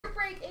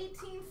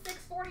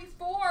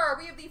44.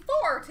 We have the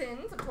 4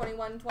 tins of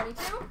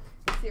 21-22,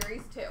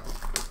 Series 2.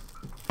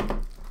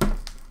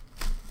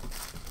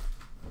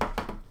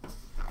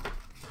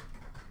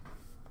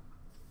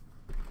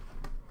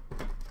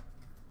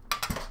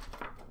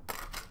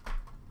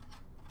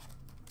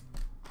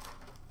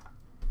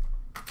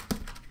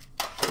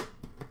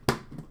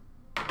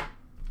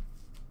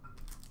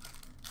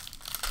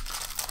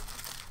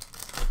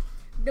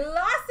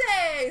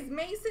 Glosses!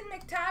 Mason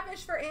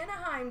McTavish for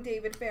Anaheim,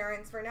 David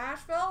Ferentz for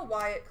Nashville,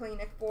 Wyatt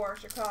Klinick for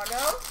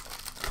Chicago.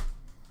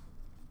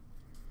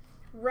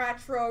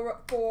 Retro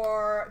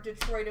for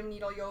Detroit of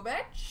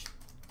Nedeljkovic.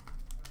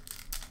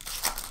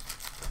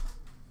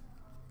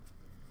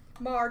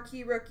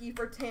 Marquee rookie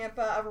for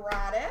Tampa of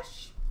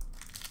Radish.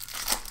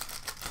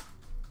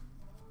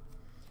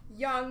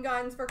 Young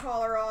Guns for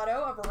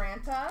Colorado of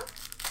Ranta.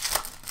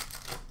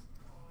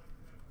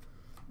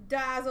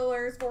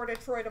 Dazzlers for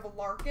Detroit of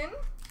Larkin.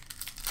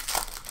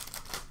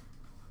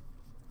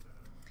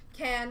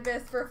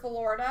 Canvas for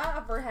Florida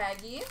of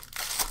Verhaeghe.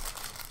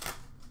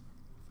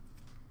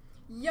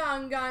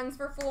 Young Guns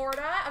for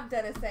Florida of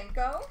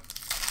Denisenko.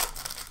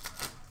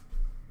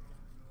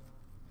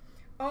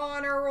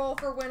 Honor Roll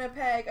for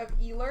Winnipeg of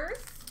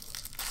Ehlers.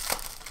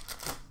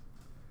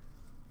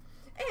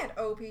 And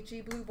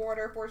OPG Blue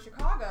Border for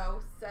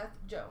Chicago, Seth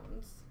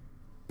Jones.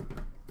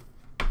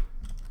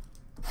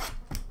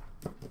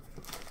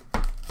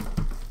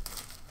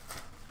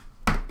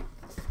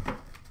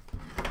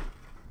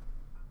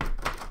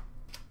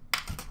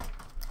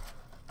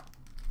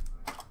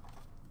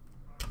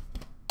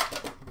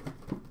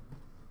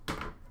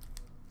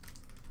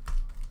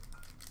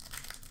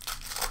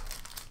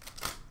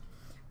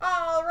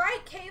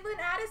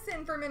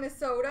 For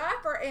Minnesota,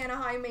 for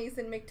Anaheim,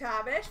 Mason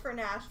McTavish, for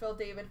Nashville,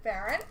 David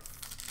Ferentz.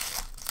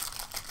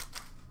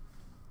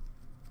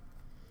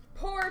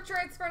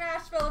 Portraits for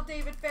Nashville of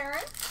David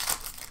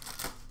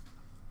Ferentz.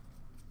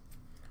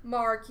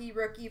 Marquee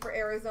rookie for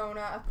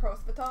Arizona of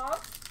Prosvetov.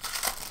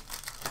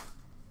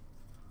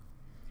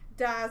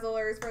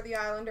 Dazzlers for the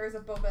Islanders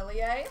of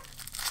Beauvillier.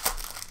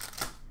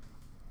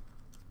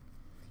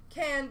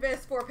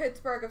 Canvas for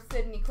Pittsburgh of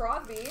Sidney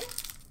Crosby.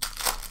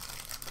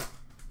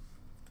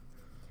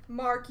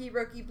 Marquee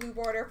rookie blue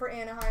border for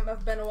Anaheim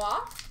of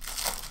Benoit.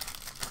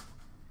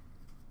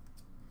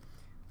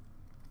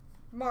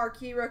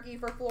 Marquee rookie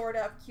for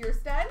Florida of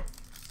Kierstead.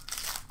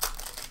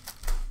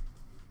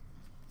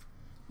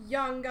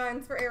 Young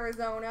Guns for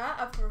Arizona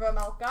of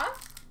Vamelka.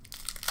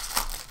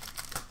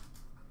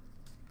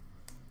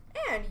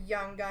 And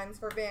Young Guns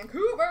for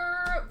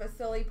Vancouver,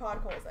 Vasily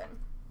Podkolzin.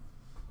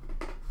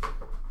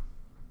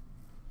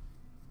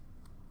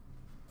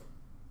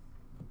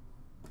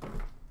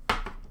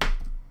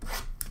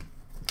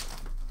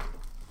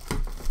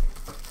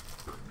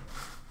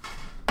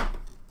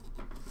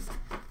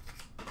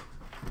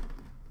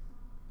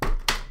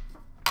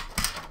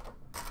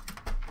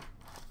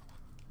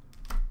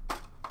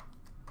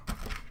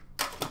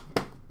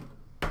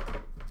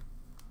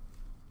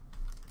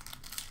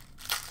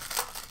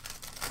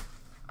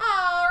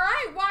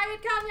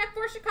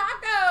 For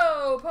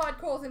Chicago,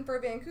 Podkolzin for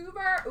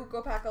Vancouver,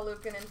 Ukko-Pekka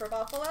Luukkonen for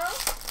Buffalo.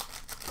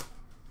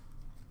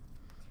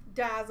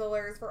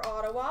 Dazzlers for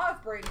Ottawa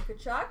of Brady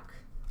Tkachuk.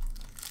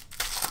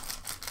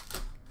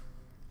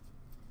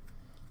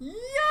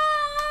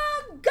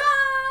 Young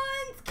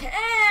Guns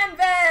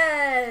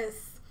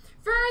Canvas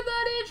for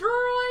the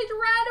Detroit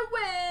Red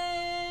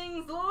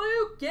Wings,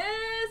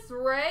 Lucas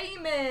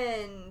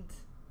Raymond.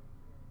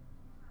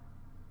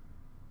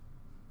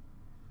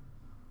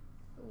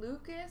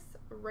 Lucas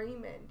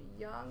Raymond,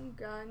 Young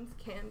Guns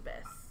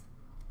Canvas.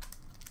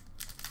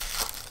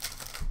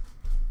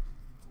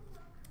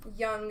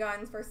 Young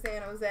Guns for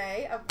San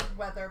Jose of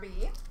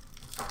Weatherby.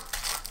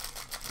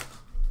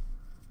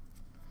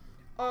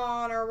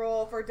 Honor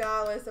Roll for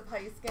Dallas of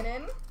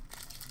Heiskanen.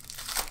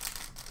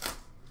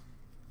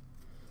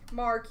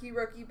 Marquee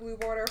rookie blue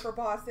border for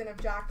Boston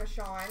of Jack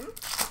Vachon.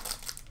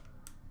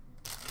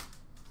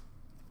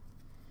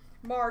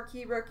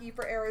 Marquee rookie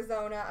for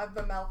Arizona of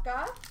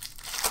Vamelka.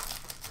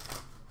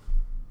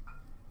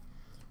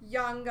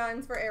 Young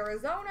Guns for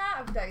Arizona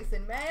of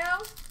Dyson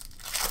Mayo.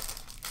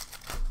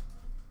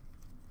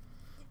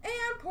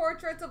 And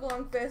Portraits of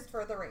Lundqvist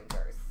for the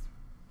Rangers.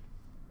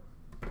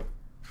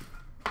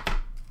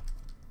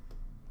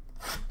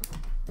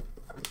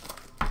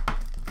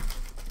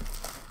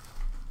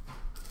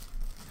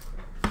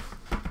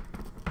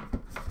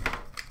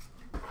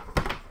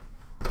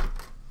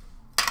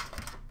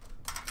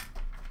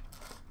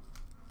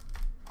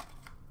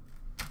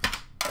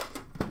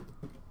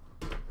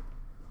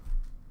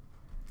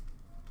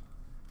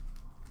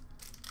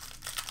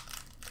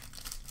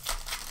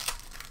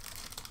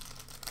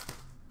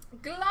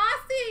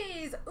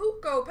 Glossies!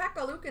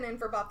 Ukko-Pekka Luukkonen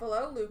for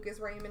Buffalo, Lucas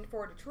Raymond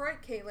for Detroit,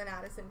 Caitlin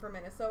Addison for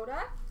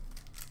Minnesota.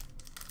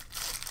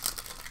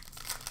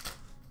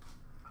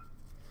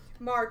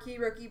 Marquee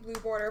rookie blue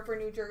border for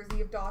New Jersey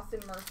of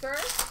Dawson Mercer.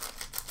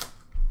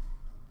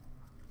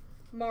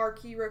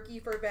 Marquee rookie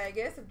for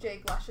Vegas of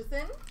Jake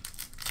Leschyshyn.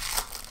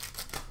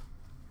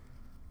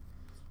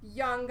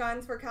 Young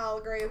Guns for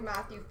Calgary of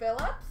Matthew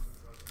Phillips.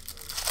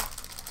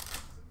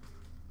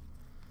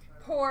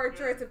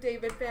 Portraits of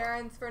David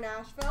Ference for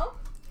Nashville.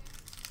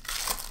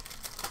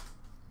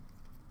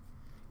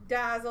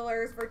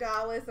 Dazzlers for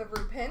Dallas of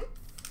Rupin.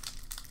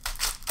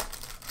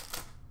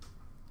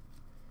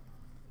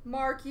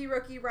 Marquee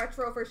Rookie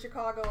Retro for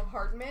Chicago of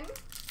Hardman.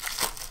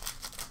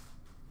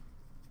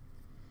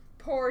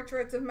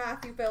 Portraits of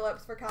Matthew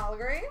Phillips for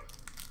Calgary.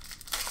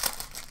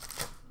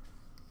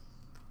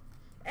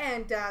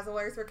 And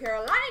Dazzlers for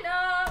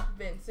Carolina,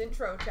 Vincent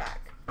Trocheck.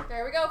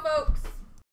 There we go, folks.